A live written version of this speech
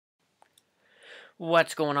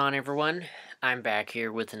What's going on, everyone? I'm back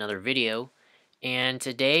here with another video, and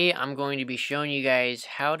today I'm going to be showing you guys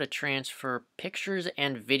how to transfer pictures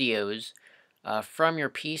and videos from your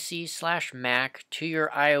PC/Mac to your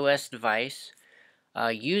iOS device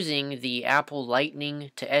using the Apple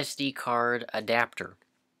Lightning to SD card adapter.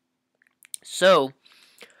 So,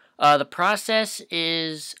 the process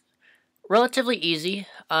is relatively easy.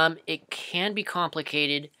 It can be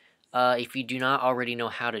complicated if you do not already know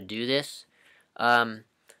how to do this.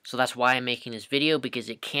 So that's why I'm making this video, because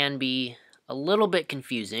it can be a little bit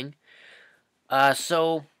confusing. Let's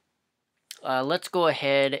go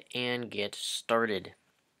ahead and get started.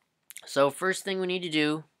 So first thing we need to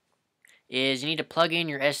do is you need to plug in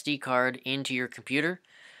your SD card into your computer.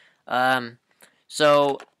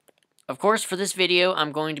 So of course for this video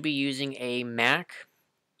I'm going to be using a Mac.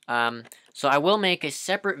 So I will make a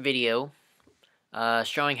separate video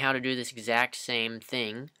showing how to do this exact same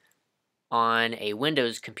thing on a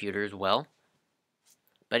Windows computer as well.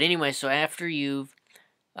 But anyway, so after you've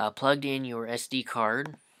plugged in your SD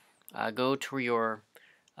card, go to your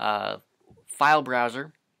file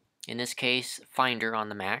browser, in this case Finder on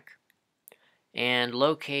the Mac, and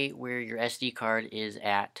locate where your SD card is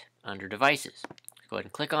at under Devices. Go ahead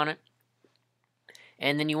and click on it,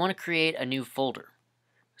 and then you want to create a new folder.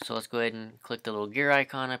 So let's go ahead and click the little gear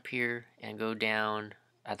icon up here and go down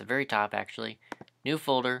at the very top, actually, New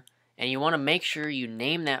Folder. And you want to make sure you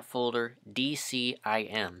name that folder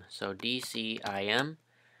DCIM. So DCIM,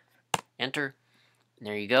 enter, and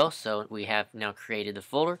there you go. So we have now created the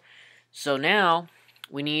folder. So now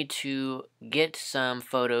we need to get some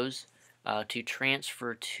photos to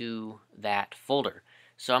transfer to that folder.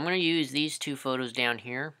 So I'm going to use these two photos down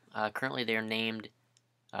here. Currently they're named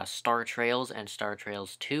Star Trails and Star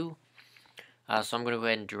Trails 2. So I'm going to go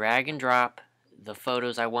ahead and drag and drop the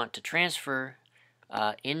photos I want to transfer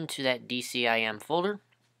into that DCIM folder.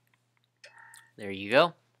 There you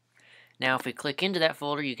go. Now if we click into that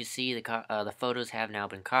folder, you can see the photos have now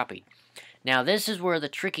been copied. Now this is where the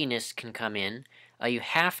trickiness can come in. You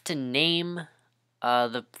have to name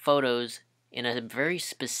the photos in a very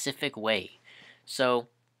specific way. So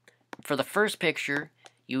for the first picture,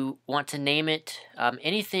 you want to name it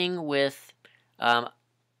anything with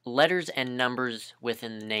letters and numbers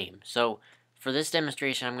within the name. So for this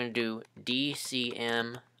demonstration, I'm going to do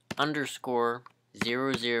DCM underscore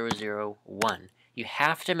 0001. You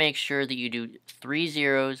have to make sure that you do 3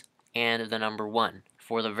 zeros and the number 1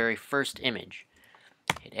 for the very first image.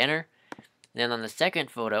 Hit enter. Then on the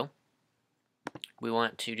second photo, we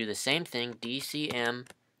want to do the same thing, DCM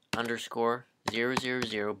underscore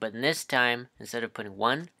 000, but in this time, instead of putting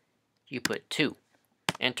 1, you put 2.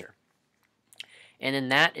 Enter. And then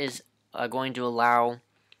that is going to allow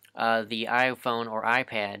the iPhone or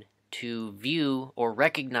iPad to view or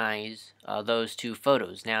recognize those two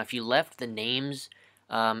photos. Now, if you left the names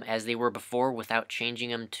as they were before without changing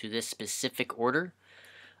them to this specific order,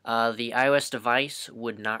 the iOS device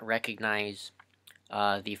would not recognize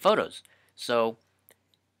the photos. So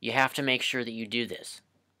you have to make sure that you do this.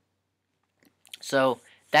 So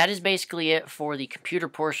that is basically it for the computer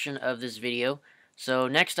portion of this video. So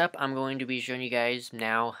next up, I'm going to be showing you guys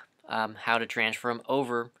now how to transfer them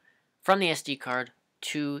over from the SD card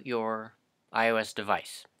to your iOS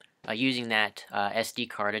device using that SD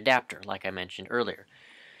card adapter like I mentioned earlier.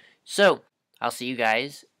 So I'll see you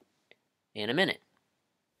guys in a minute.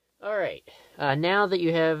 Alright, now that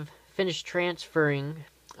you have finished transferring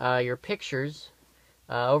your pictures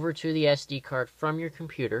over to the SD card from your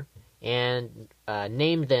computer and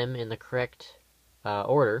named them in the correct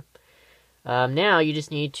order, now you just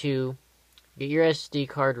need to get your SD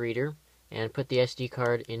card reader and put the SD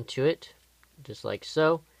card into it, just like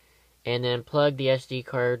so, and then plug the SD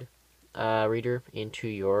card reader into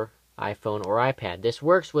your iPhone or iPad. This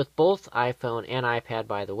works with both iPhone and iPad,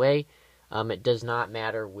 by the way. It does not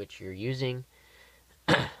matter which you're using.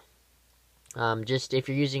 Just if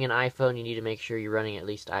you're using an iPhone, you need to make sure you're running at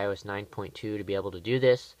least iOS 9.2 to be able to do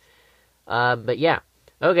this. But yeah,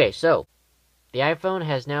 okay, so the iPhone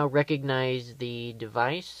has now recognized the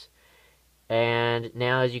device, and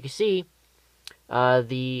now as you can see,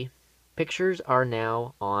 the pictures are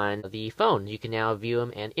now on the phone. You can now view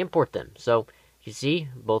them and import them. So you see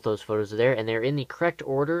both those photos are there, and they're in the correct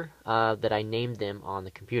order that I named them on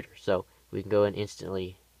the computer. So we can go and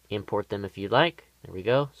instantly import them if you'd like. There we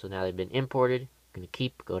go. So now they've been imported. I'm going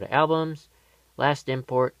to go to Albums, Last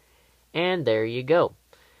Import, and there you go.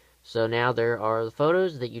 So now there are the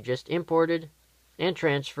photos that you just imported and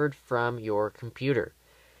transferred from your computer.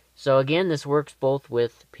 So again, this works both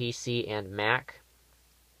with PC and Mac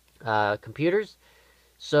computers.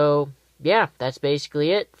 So yeah, that's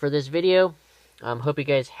basically it for this video. Hope you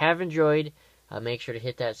guys have enjoyed. Make sure to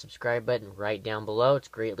hit that subscribe button right down below. It's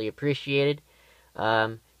greatly appreciated.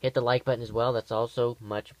 Hit the like button as well. That's also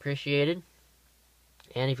much appreciated.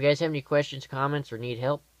 And if you guys have any questions, comments, or need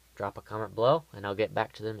help, drop a comment below, and I'll get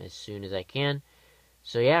back to them as soon as I can.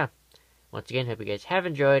 So yeah, once again, hope you guys have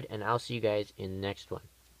enjoyed, and I'll see you guys in the next one.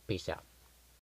 Peace out.